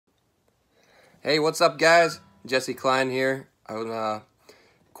Hey, what's up, guys? Jesse Cline here. I was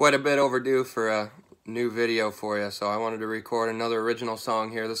quite a bit overdue for a new video for you, so I wanted to record another original song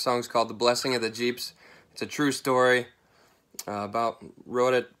here. This song's called "The Blessing of the Jeeps." It's a true story.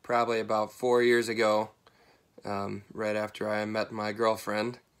 Wrote it probably about 4 years ago, right after I met my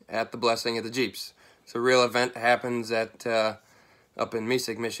girlfriend at the Blessing of the Jeeps. It's a real event. Happens at up in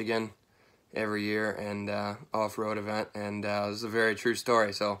Mesig, Michigan, every year, and off-road event, and this is a very true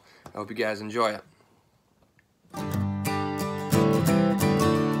story, so I hope you guys enjoy it. I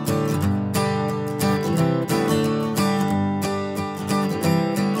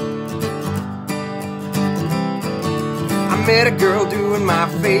met a girl doing my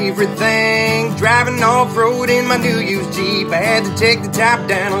favorite thing, driving off-road in my new used Jeep. I had to take the top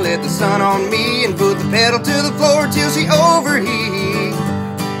down and let the sun on me, and put the pedal to the floor till she overheat.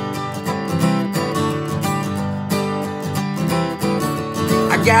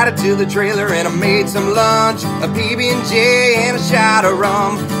 I got it to the trailer and I made some lunch, a PB&J and a shot of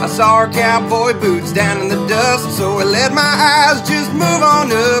rum. I saw her cowboy boots down in the dust, so I let my eyes just move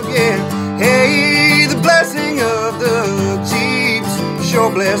on up, yeah. Hey, the blessing of the Jeeps sure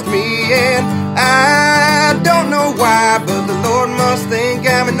blessed me, and I don't know why, but the Lord must think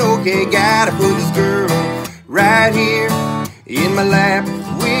I'm an okay guy to put this girl right here in my lap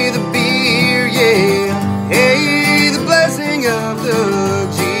with a beer, yeah. Hey, the blessing of the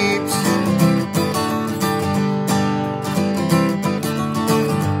Jeeps.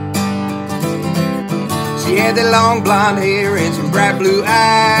 She had that long blonde hair and some bright blue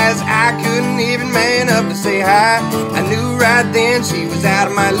eyes. I couldn't even man up to say hi. I knew right then she was out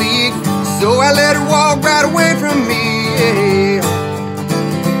of my league, so I let her walk right away from me, yeah.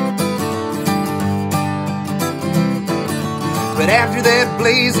 But after that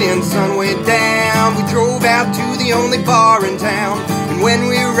blazing sun went down, we drove out to the only bar in town. And when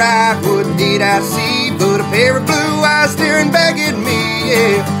we arrived, what did I see but a pair of blue eyes staring back at me,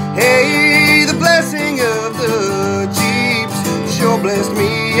 yeah. Hey, the blessing of the Jeeps sure blessed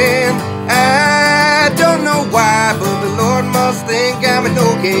me, and I don't know why, but the Lord must think I'm an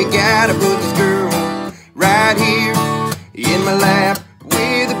okay guy to put this girl right here in my lap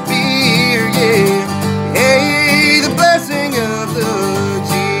with a beer, yeah. Hey, the blessing of the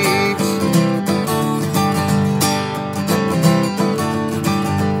Jeeps.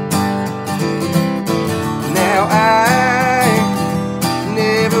 Now I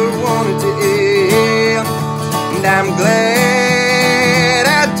never wanted to end, and I'm glad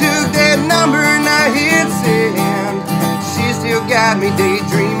I took that number and I hit send. She still got me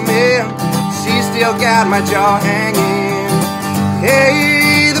daydreaming, she still got my jaw hanging.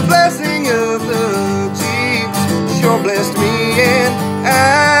 Hey, the blessing of the Jeeps sure blessed me, and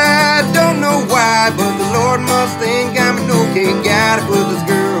I don't know why, but the Lord must think I'm an okay guy to put this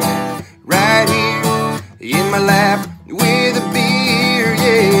girl right here in my lap with a beer,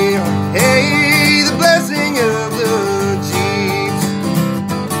 yeah. Hey, the blessing of the Jeeps.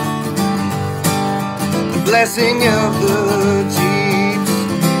 The blessing of the Jeeps.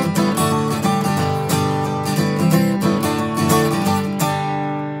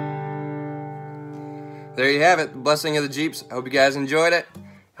 There you have it, the blessing of the Jeeps. I hope you guys enjoyed it.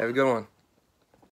 Have a good one.